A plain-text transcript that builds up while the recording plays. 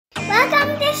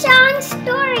to Shon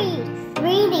Stories.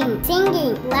 Reading,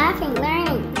 singing, laughing,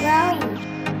 learning, growing.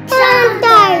 Shon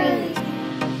Stories.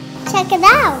 Check it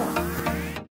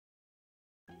out.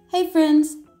 Hey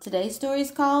friends, today's story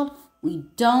is called We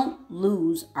Don't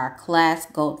Lose Our Class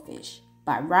Goldfish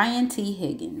by Ryan T.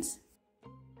 Higgins.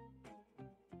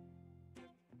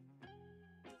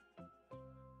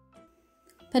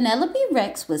 Penelope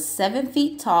Rex was 7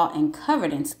 feet tall and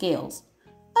covered in scales.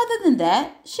 Other than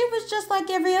that, she was just like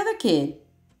every other kid.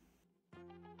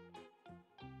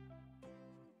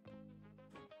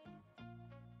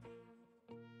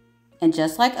 And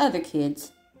just like other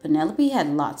kids, Penelope had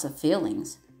lots of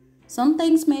feelings. Some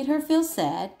things made her feel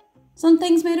sad, some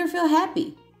things made her feel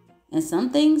happy, and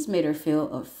some things made her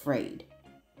feel afraid.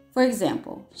 For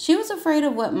example, she was afraid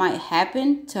of what might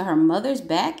happen to her mother's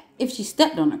back if she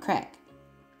stepped on a crack.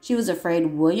 She was afraid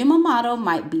William Amato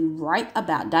might be right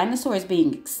about dinosaurs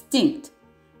being extinct.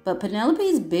 But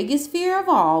Penelope's biggest fear of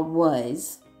all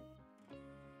was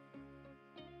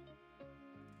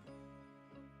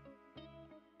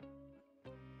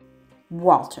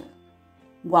Walter.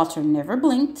 Walter never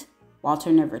blinked.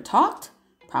 Walter never talked,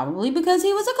 probably because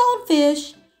he was a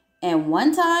goldfish. And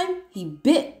one time, he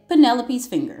bit Penelope's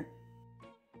finger.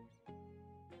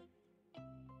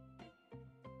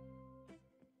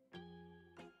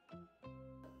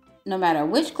 No matter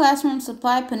which classroom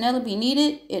supply Penelope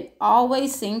needed, it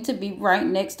always seemed to be right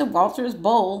next to Walter's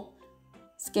bowl.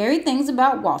 Scary Things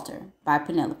About Walter by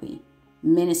Penelope.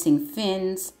 Menacing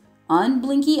fins,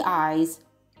 unblinky eyes,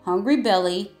 hungry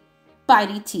belly,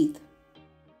 bitey teeth.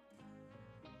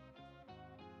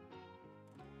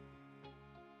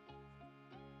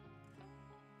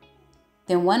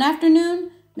 Then one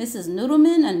afternoon, Mrs.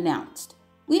 Noodleman announced,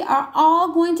 "We are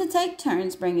all going to take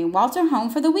turns bringing Walter home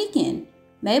for the weekend.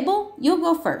 Mabel, you'll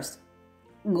go first."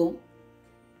 Go.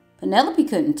 Penelope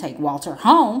couldn't take Walter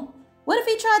home. What if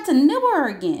he tried to nibble her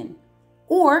again?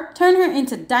 Or turn her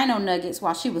into dino nuggets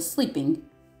while she was sleeping?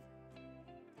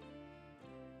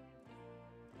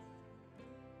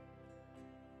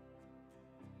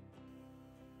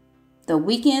 The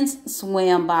weekends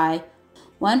swam by.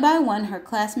 One by one, her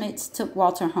classmates took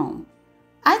Walter home.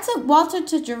 I took Walter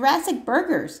to Jurassic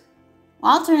Burgers.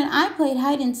 Walter and I played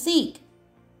hide and seek.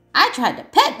 I tried to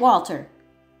pet Walter.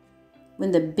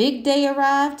 When the big day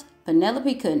arrived,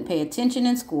 Penelope couldn't pay attention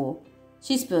in school.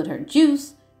 She spilled her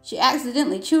juice, she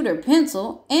accidentally chewed her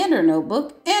pencil and her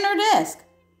notebook and her desk.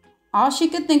 All she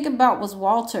could think about was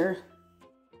Walter.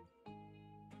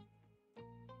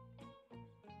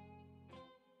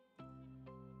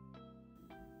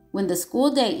 When the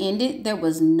school day ended, there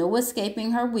was no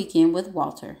escaping her weekend with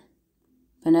Walter.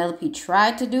 Penelope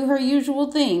tried to do her usual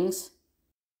things.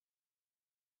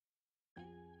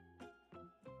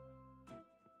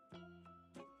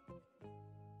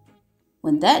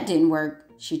 When that didn't work,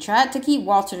 she tried to keep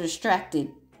Walter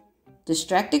distracted.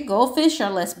 Distracted goldfish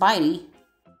are less bitey.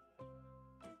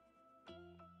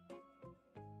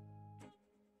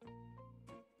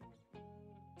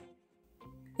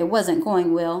 It wasn't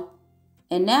going well.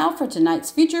 And now for tonight's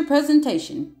feature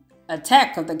presentation,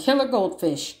 Attack of the Killer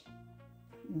Goldfish.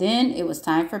 Then it was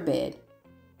time for bed.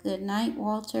 Good night,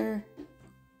 Walter.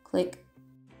 Click.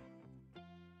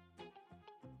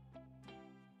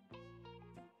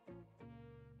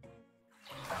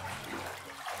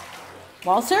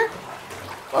 Walter?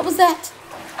 What was that?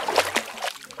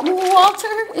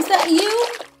 Walter, is that you?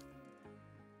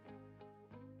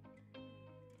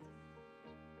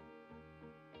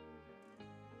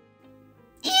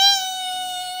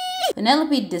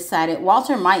 Penelope decided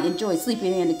Walter might enjoy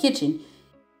sleeping in the kitchen.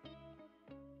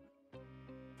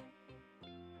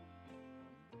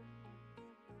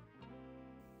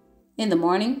 In the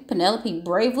morning, Penelope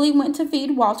bravely went to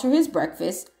feed Walter his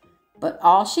breakfast, but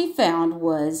all she found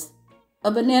was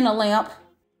a banana lamp.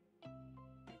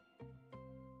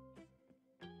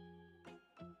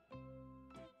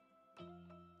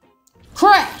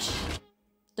 Crash!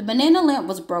 The banana lamp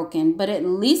was broken, but at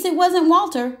least it wasn't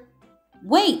Walter.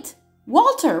 Wait,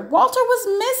 Walter! Walter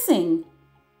was missing.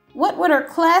 What would her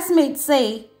classmates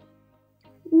say?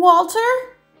 Walter?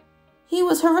 He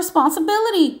was her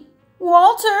responsibility.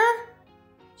 Walter!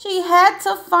 She had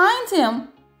to find him.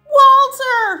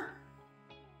 Walter!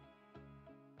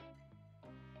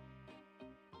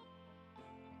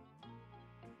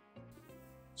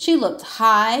 She looked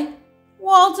high.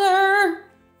 Walter!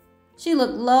 She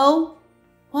looked low.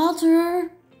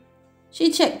 Walter!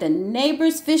 She checked the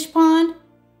neighbor's fish pond.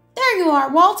 There you are,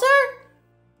 Walter!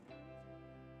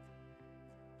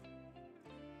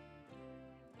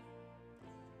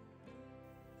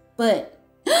 But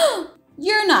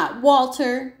you're not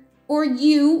Walter. Or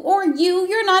you,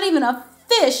 you're not even a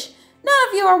fish. None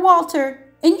of you are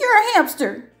Walter, and you're a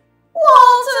hamster.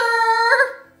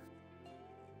 Walter!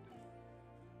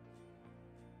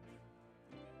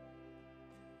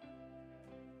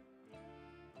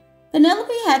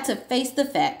 Penelope had to face the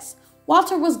facts.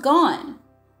 Walter was gone.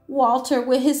 Walter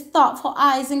with his thoughtful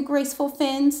eyes and graceful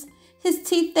fins, his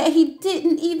teeth that he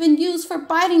didn't even use for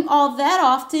biting all that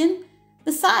often.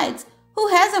 Besides, who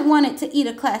hasn't wanted to eat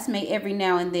a classmate every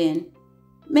now and then?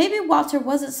 Maybe Walter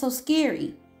wasn't so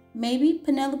scary. Maybe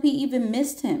Penelope even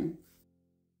missed him.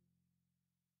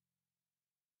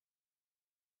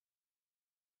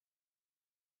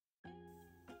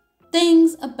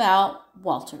 Things About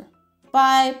Walter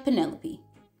by Penelope.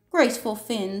 Graceful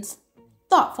fins,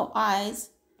 thoughtful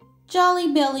eyes,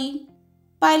 jolly belly,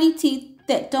 bitey teeth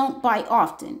that don't bite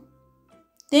often.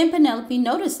 Then Penelope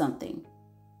noticed something.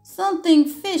 Something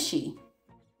fishy.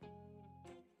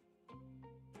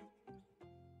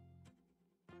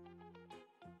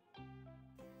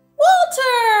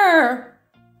 Walter!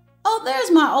 Oh,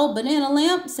 there's my old banana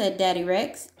lamp, said Daddy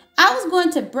Rex. I was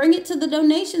going to bring it to the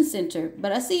donation center,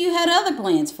 but I see you had other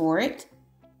plans for it.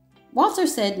 Walter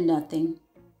said nothing.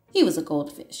 He was a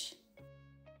goldfish.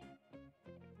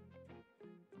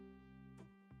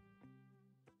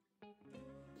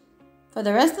 For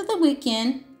the rest of the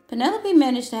weekend, Penelope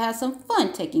managed to have some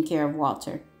fun taking care of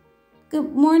Walter.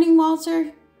 Good morning,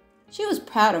 Walter. She was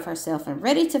proud of herself and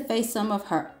ready to face some of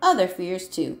her other fears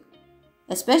too,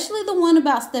 especially the one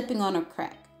about stepping on a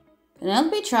crack.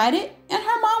 Penelope tried it and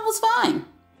her mom was fine.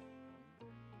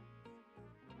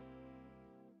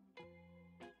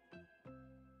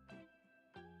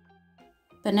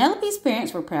 Penelope's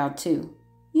parents were proud too.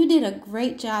 You did a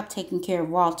great job taking care of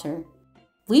Walter.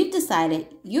 We've decided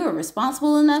you are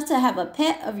responsible enough to have a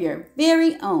pet of your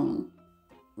very own.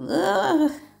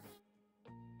 Ugh.